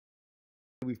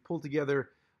we've pulled together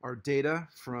our data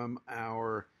from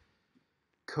our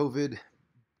COVID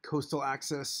coastal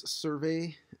access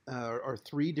survey, our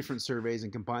 3 different surveys,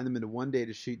 and combine them into one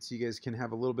data sheet so you guys can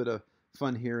have a little bit of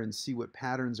fun here and see what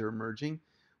patterns are emerging.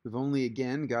 We've only,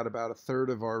 again, got about a third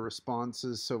of our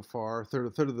responses so far, a third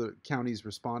of the counties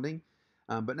responding.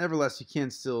 But nevertheless, you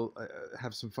can still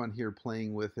have some fun here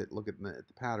playing with it, look at the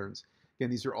patterns. Again,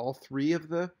 these are all 3 of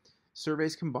the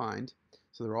surveys combined,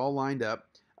 so they're all lined up.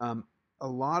 A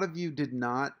lot of you did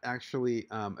not actually,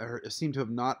 or seem to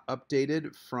have not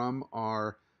updated from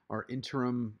our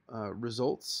interim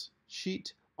results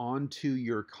sheet onto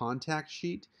your contact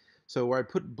sheet. So where I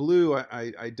put blue,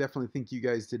 I definitely think you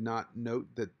guys did not note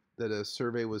that a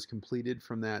survey was completed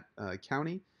from that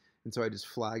county, and so I just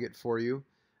flag it for you.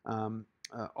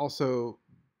 Also,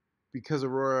 because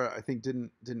Aurora, I think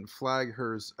didn't flag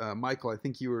hers, Michael, I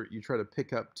think you tried to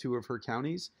pick up 2 of her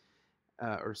counties,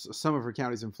 or some of her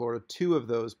counties in Florida. 2 of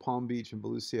those, Palm Beach and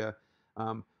Volusia,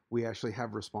 we actually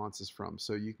have responses from.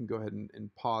 So you can go ahead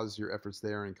and pause your efforts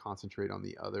there and concentrate on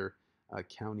the other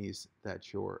counties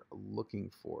that you're looking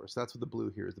for. So that's what the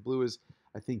blue here is. The blue is,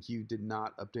 I think you did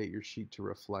not update your sheet to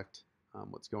reflect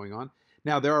what's going on.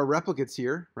 Now, there are replicates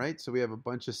here, right? So we have a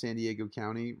bunch of San Diego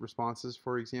County responses,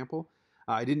 for example.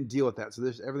 I didn't deal with that.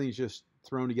 So everything's just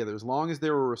thrown together. As long as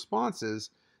there were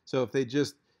responses, so if they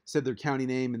just said their county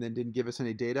name and then didn't give us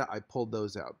any data, I pulled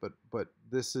those out. But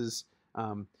this is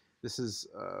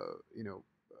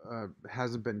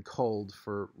hasn't been culled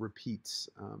for repeats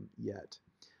yet.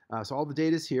 So all the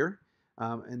data is here,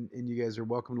 and you guys are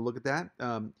welcome to look at that.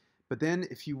 But then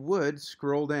if you would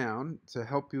scroll down to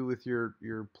help you with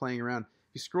your playing around,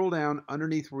 if you scroll down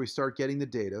underneath where we start getting the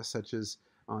data, such as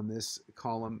on this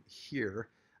column here,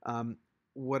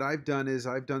 what I've done is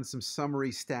I've done some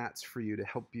summary stats for you to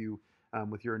help you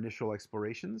with your initial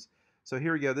explorations. So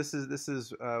here we go. This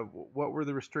is what were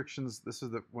the restrictions? This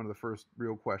is one of the first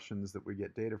real questions that we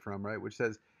get data from, right? Which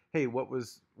says, hey, what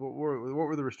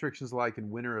were the restrictions like in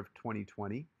winter of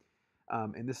 2020?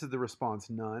 And this is the response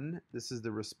none. This is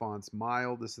the response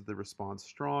mild. This is the response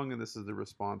strong, and this is the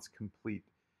response complete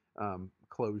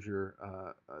closure,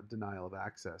 denial of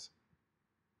access.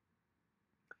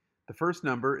 The first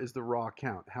number is the raw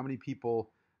count. How many people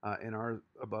in our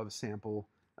above sample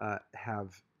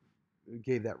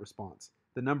gave that response?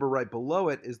 The number right below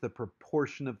it is the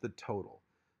proportion of the total.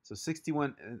 So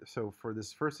 61. So for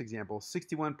this first example,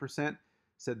 61%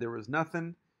 said there was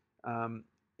nothing.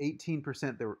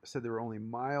 18% said there were only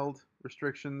mild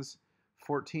restrictions.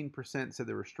 14% said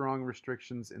there were strong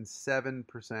restrictions, and 7%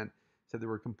 said there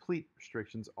were complete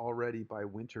restrictions already by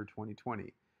winter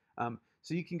 2020.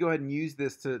 So you can go ahead and use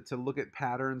this to look at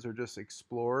patterns or just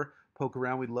explore, poke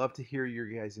around. We'd love to hear your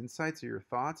guys' insights or your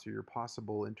thoughts or your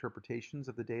possible interpretations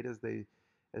of the data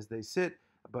as they sit.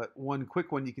 But one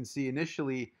quick one, you can see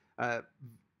initially the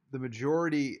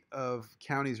majority of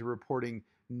counties are reporting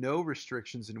no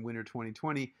restrictions in winter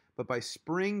 2020, but by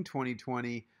spring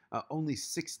 2020, only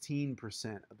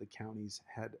 16% of the counties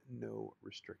had no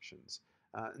restrictions,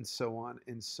 and so on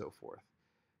and so forth.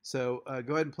 So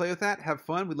go ahead and play with that. Have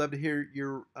fun. We'd love to hear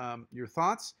your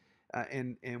thoughts,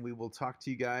 and we will talk to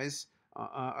you guys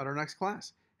at our next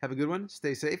class. Have a good one.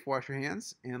 Stay safe. Wash your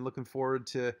hands. And looking forward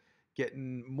to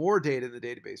getting more data in the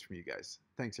database from you guys.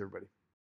 Thanks, everybody.